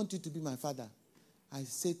today I want you to be my father. I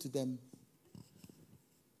say to them,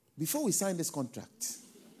 before we sign this contract,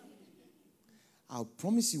 I'll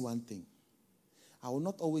promise you one thing. I will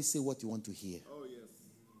not always say what you want to hear. Oh, yes.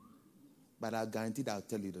 But I'll guarantee that I'll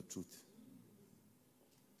tell you the truth.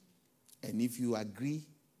 And if you agree,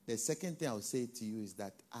 the second thing I'll say to you is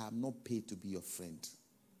that I am not paid to be your friend.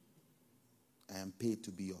 I am paid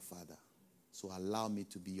to be your father. So allow me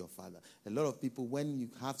to be your father. A lot of people, when you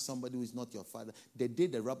have somebody who is not your father, the day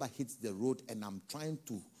the rubber hits the road and I'm trying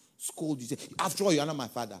to scold you, say, after all, you're not my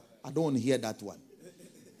father. I don't want to hear that one.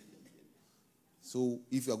 So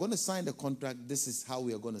if you're going to sign the contract, this is how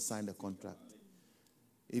we are going to sign the contract.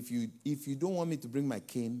 If you don't want me to bring my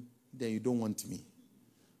cane, then you don't want me.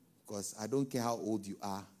 Because I don't care how old you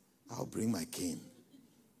are, I'll bring my cane.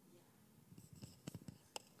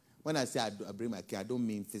 When I say I bring my cane, I don't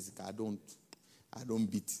mean physical. I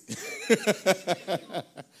don't beat.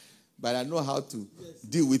 But I know how to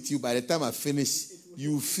deal with you. By the time I finish,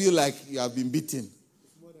 you feel like you have been beaten.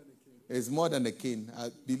 It's more than a cane.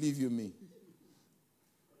 Believe you me.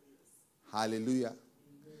 Hallelujah.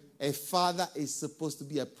 A father is supposed to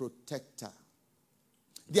be a protector.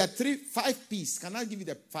 There are 5 P's. Can I give you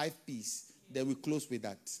the 5 P's? Then we close with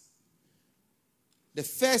that. The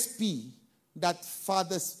first P that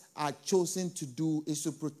fathers are chosen to do is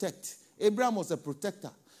to protect. Abraham was a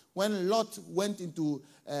protector. When Lot went into,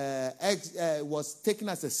 was taken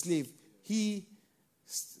as a slave, he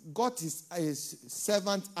got his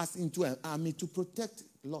servant as into an army to protect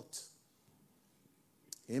Lot.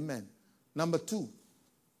 Amen. Number 2,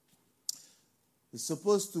 he's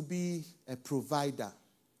supposed to be a provider.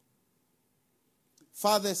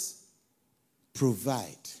 Fathers,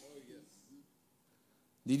 provide.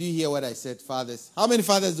 Did you hear what I said, fathers? How many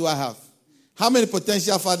fathers do I have? How many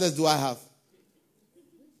potential fathers do I have?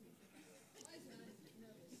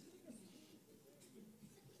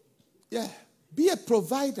 Yeah, be a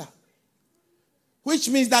provider. Which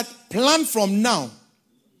means that plan from now.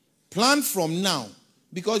 Plan from now.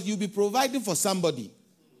 Because you'll be providing for somebody.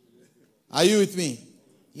 Are you with me?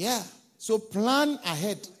 Yeah. So plan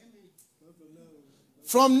ahead.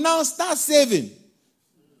 From now, start saving.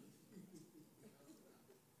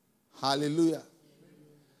 Hallelujah.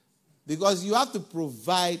 Because you have to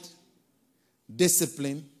provide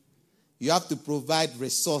discipline. You have to provide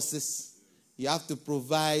resources. You have to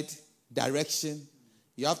provide direction.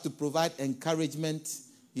 You have to provide encouragement.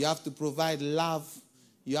 You have to provide love.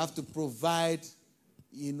 You have to provide,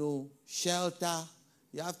 shelter.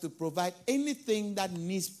 You have to provide anything that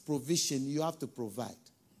needs provision. You have to provide.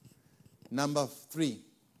 Number 3,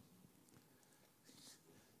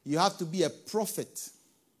 you have to be a prophet.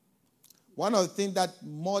 One of the things that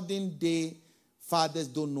modern day fathers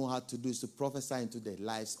don't know how to do is to prophesy into the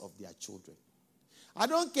lives of their children. I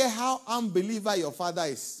don't care how unbeliever your father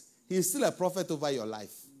is. He's still a prophet over your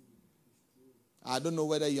life. I don't know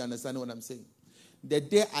whether you understand what I'm saying. The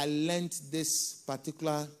day I learned this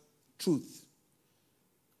particular truth,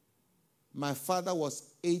 my father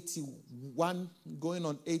was 81, going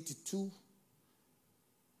on 82.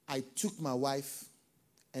 I took my wife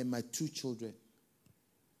and my 2 children,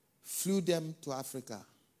 flew them to Africa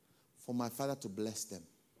for my father to bless them.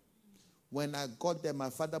 When I got there, my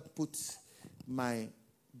father put my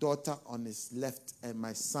daughter on his left and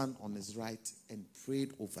my son on his right and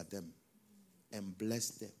prayed over them and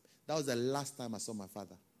blessed them. That was the last time I saw my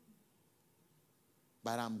father.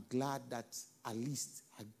 But I'm glad that at least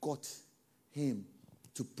I got him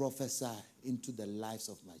to prophesy into the lives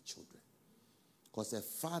of my children. Because a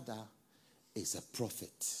father is a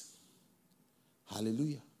prophet.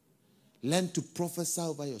 Hallelujah. Learn to prophesy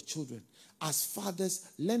over your children. As fathers,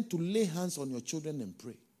 learn to lay hands on your children and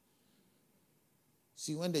pray.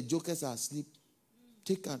 See, when the jokers are asleep,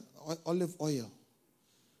 take an olive oil,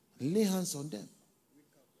 lay hands on them,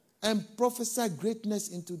 and prophesy greatness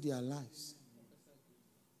into their lives.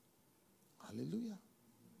 Hallelujah.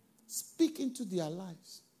 Speak into their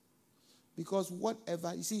lives. Because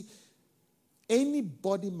whatever, you see,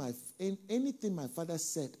 anything my father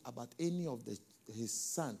said about any of his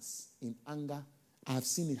sons in anger, I have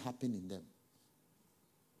seen it happen in them.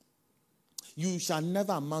 You shall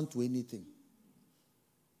never amount to anything.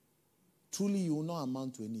 Truly, you will not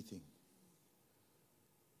amount to anything.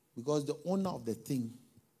 Because the owner of the thing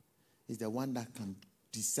is the one that can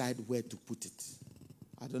decide where to put it.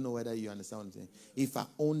 I don't know whether you understand what I'm saying. If I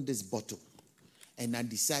own this bottle and I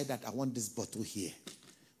decide that I want this bottle here,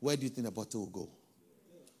 where do you think the bottle will go?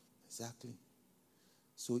 Exactly.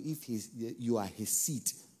 So if you are his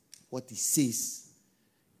seed, what he says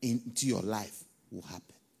into your life will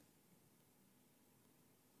happen.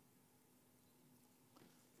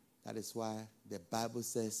 That is why the Bible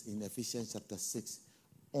says in Ephesians chapter 6,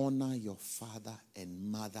 honor your father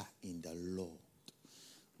and mother in the Lord.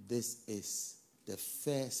 This is the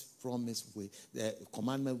first promise with the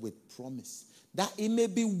commandment with promise, that it may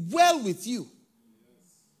be well with you,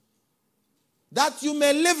 that you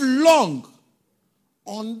may live long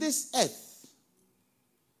on this earth.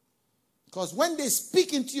 Because when they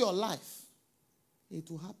speak into your life, it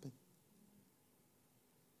will happen.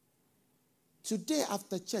 Today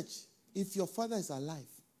after church, if your father is alive,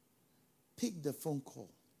 pick the phone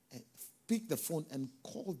and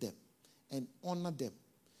call them and honor them.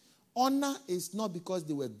 Honor is not because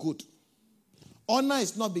they were good. Honor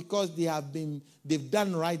is not because they've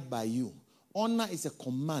done right by you. Honor is a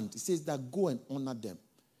command. It says that go and honor them.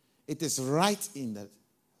 It is right in the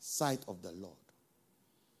sight of the Lord.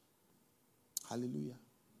 Hallelujah.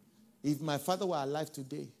 If my father were alive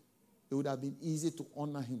today, it would have been easy to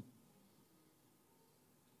honor him.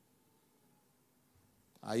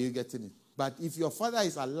 Are you getting it? But if your father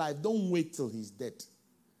is alive, don't wait till he's dead.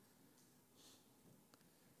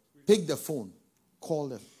 Pick the phone, call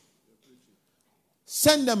them,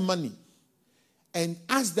 send them money, and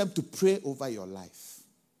ask them to pray over your life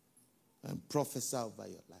and prophesy over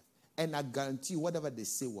your life. And I guarantee you, whatever they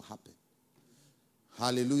say will happen.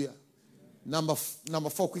 Hallelujah. Number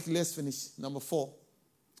 4, quickly, let's finish. Number 4,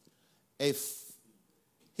 if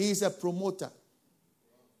he is a promoter,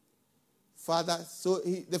 father, so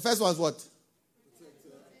the first one is what?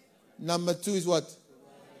 Number 2 is what?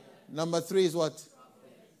 Number 3 is what?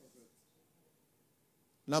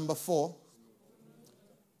 Number 4.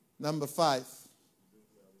 Number 5.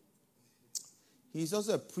 He's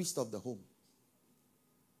also a priest of the home.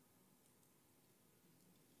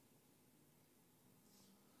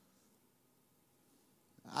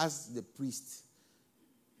 ask the priest,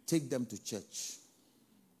 take them to church.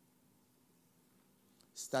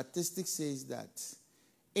 Statistics says that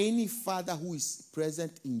any father who is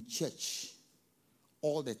present in church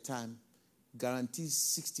all the time guarantees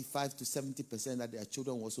 65 to 70% that their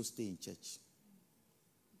children will also stay in church.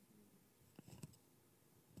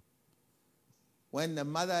 When the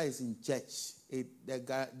mother is in church,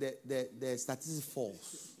 the statistic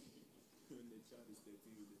falls.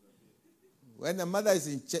 When the mother is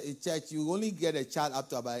in church, you only get a child up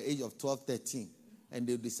to about the age of 12, 13, and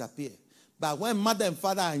they'll disappear. But when mother and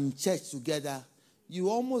father are in church together, you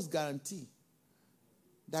almost guarantee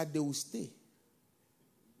that they will stay.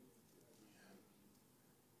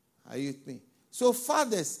 Are you with me? So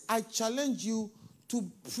fathers, I challenge you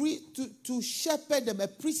to shepherd them. A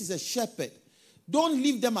priest is a shepherd. Don't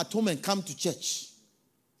leave them at home and come to church.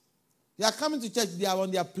 They are coming to church, they are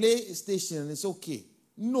on their PlayStation, and it's okay.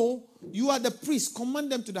 No, you are the priest.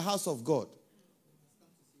 Command them to the house of God.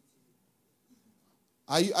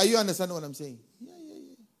 Are you understanding what I'm saying? Yeah.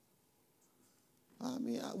 I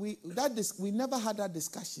mean, we never had that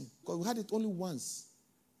discussion because we had it only once.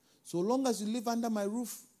 So long as you live under my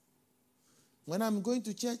roof, when I'm going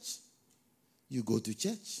to church, you go to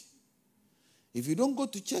church. If you don't go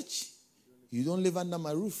to church, you don't live under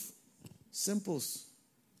my roof. Simples.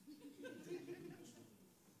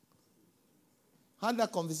 Had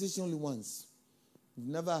that conversation only once. We've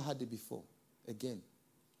never had it before. Again.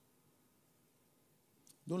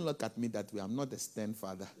 Don't look at me that way. I'm not a stern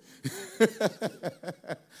father.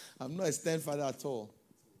 I'm not a stern father at all.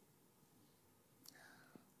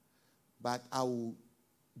 But I will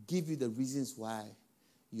give you the reasons why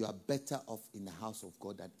you are better off in the house of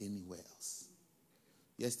God than anywhere else.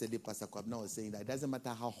 Yesterday, Pastor Kwabna was saying that it doesn't matter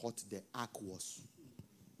how hot the ark was.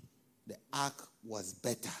 The ark was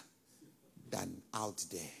better than out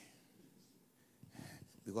there.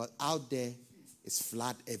 Because out there is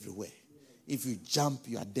flood everywhere. If you jump,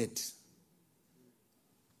 you are dead.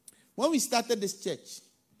 When we started this church,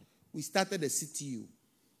 we started a CTU.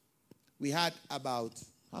 We had about,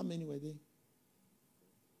 how many were there?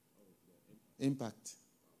 Impact.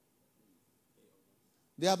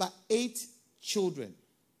 There are about 8 children.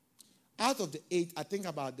 Out of the 8, I think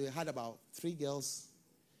they had about 3 girls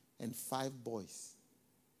and 5 boys.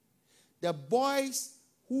 The boys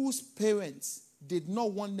whose parents did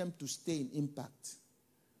not want them to stay in Impact.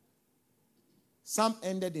 Some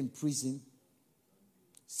ended in prison.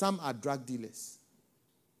 Some are drug dealers.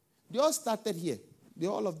 They all started here.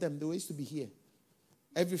 All of them, they used to be here.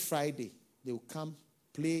 Every Friday, they will come,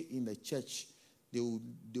 play in the church. They will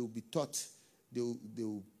be taught. They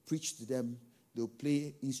will preach to them. They will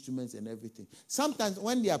play instruments and everything. Sometimes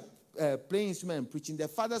when they are playing instruments and preaching, their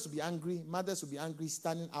fathers will be angry, mothers will be angry,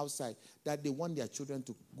 standing outside, that they want their children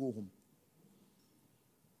to go home.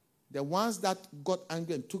 The ones that got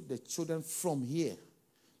angry and took the children from here,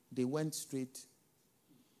 they went straight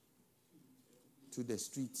to the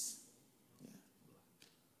streets.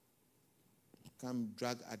 Come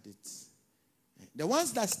drug addicts. The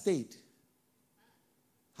ones that stayed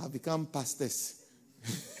have become pastors.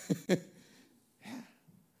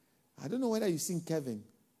 I don't know whether you've seen Kevin.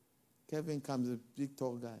 Kevin comes, a big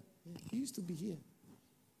tall guy. He used to be here.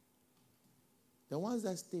 The ones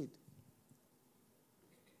that stayed.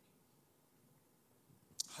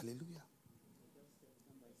 Hallelujah.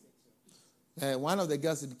 One of the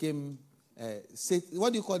girls became,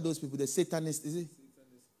 what do you call those people? The Satanists, is it?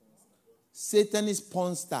 Satanist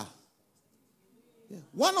porn star. Yeah.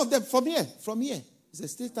 One of them from here, is a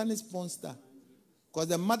Satanist porn star. Because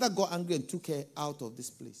the mother got angry and took her out of this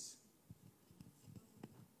place.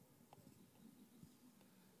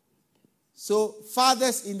 So,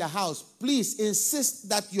 fathers in the house, please insist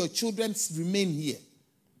that your children remain here.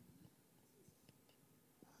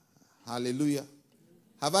 Hallelujah.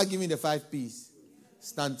 Have I given the 5 P's?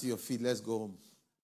 Stand to your feet. Let's go home.